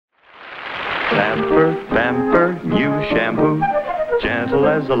Pamper, pamper, new shampoo. Gentle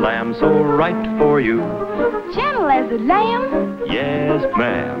as a lamb, so right for you. Gentle as a lamb? Yes,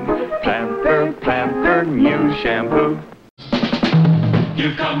 ma'am. Pamper, pamper, new shampoo.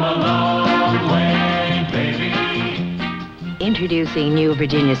 You've come a long way, baby. Introducing new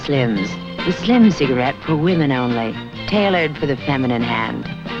Virginia Slims. The Slim cigarette for women only. Tailored for the feminine hand.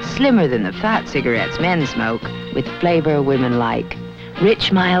 Slimmer than the fat cigarettes men smoke, with flavor women like.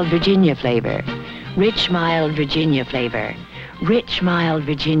 Rich, mild Virginia flavor. Rich, mild Virginia flavor. Rich, mild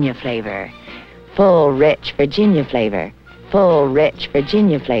Virginia flavor. Full, rich Virginia flavor. Full, rich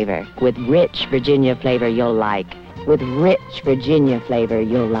Virginia flavor. With rich Virginia flavor you'll like. With rich Virginia flavor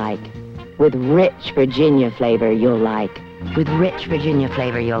you'll like. With rich Virginia flavor you'll like. With rich Virginia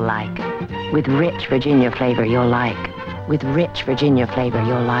flavor you'll like. With rich Virginia flavor you'll like. With rich Virginia flavor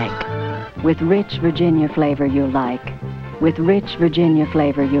you'll like. With rich Virginia flavor you'll like. With rich Virginia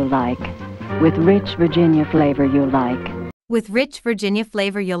flavor you'll like. With rich Virginia flavor you'll like. With rich Virginia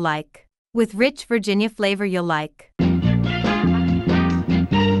flavor you'll like. With rich Virginia flavor you'll like.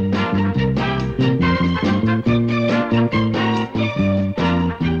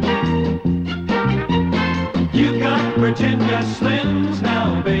 You've got Virginia Slims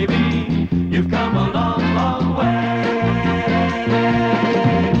now, baby. You've come a long, long way.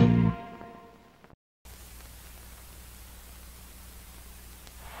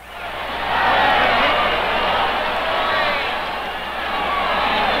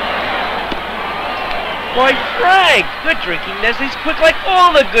 Why, Frank, good drinking Nestle's quick like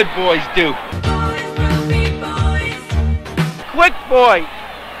all the good boys do. Quick boy,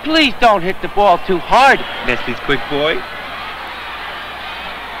 please don't hit the ball too hard, Nestle's quick boy.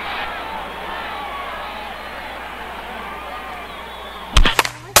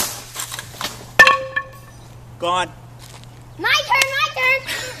 Gone. My turn, my turn!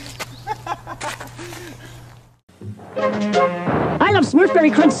 I love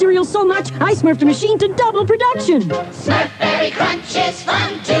Smurfberry Crunch cereal so much, I smurfed a machine to double production. Smurfberry Crunch is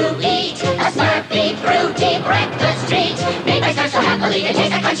fun to eat. A Smurfy fruity breakfast treat. Made by Smurfs so happily, it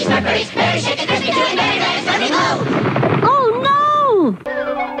tastes like crunchy Smurfberries. Very shaken, crispy, chewy, very, very Smurfy. Oh! Oh no!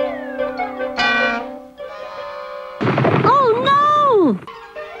 Oh no!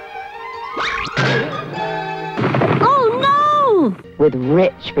 Oh no! With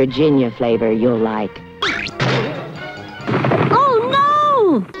rich Virginia flavor you'll like.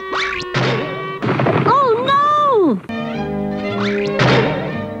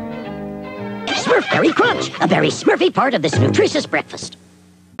 Smurfberry Crunch, a very Smurfy part of this nutritious breakfast.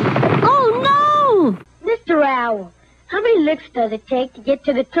 Oh no! Mr. Owl, how many licks does it take to get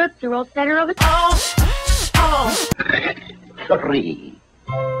to the Tootsie Roll center of it? Three.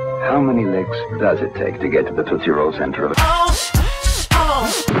 How many licks does it take to get to the Tootsie Roll center of it?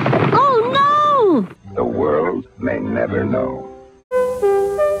 Oh no! The world may never know.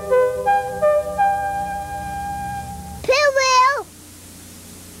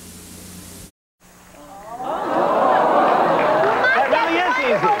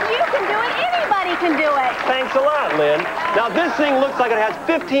 Thanks a lot, Lynn. Now, this thing looks like it has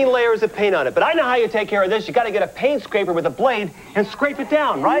 15 layers of paint on it, but I know how you take care of this. You got to get a paint scraper with a blade and scrape it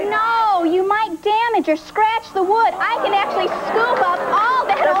down, right? No, you might damage or scratch the wood. I can actually scoop up all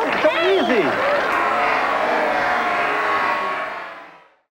that old paint. It's so easy.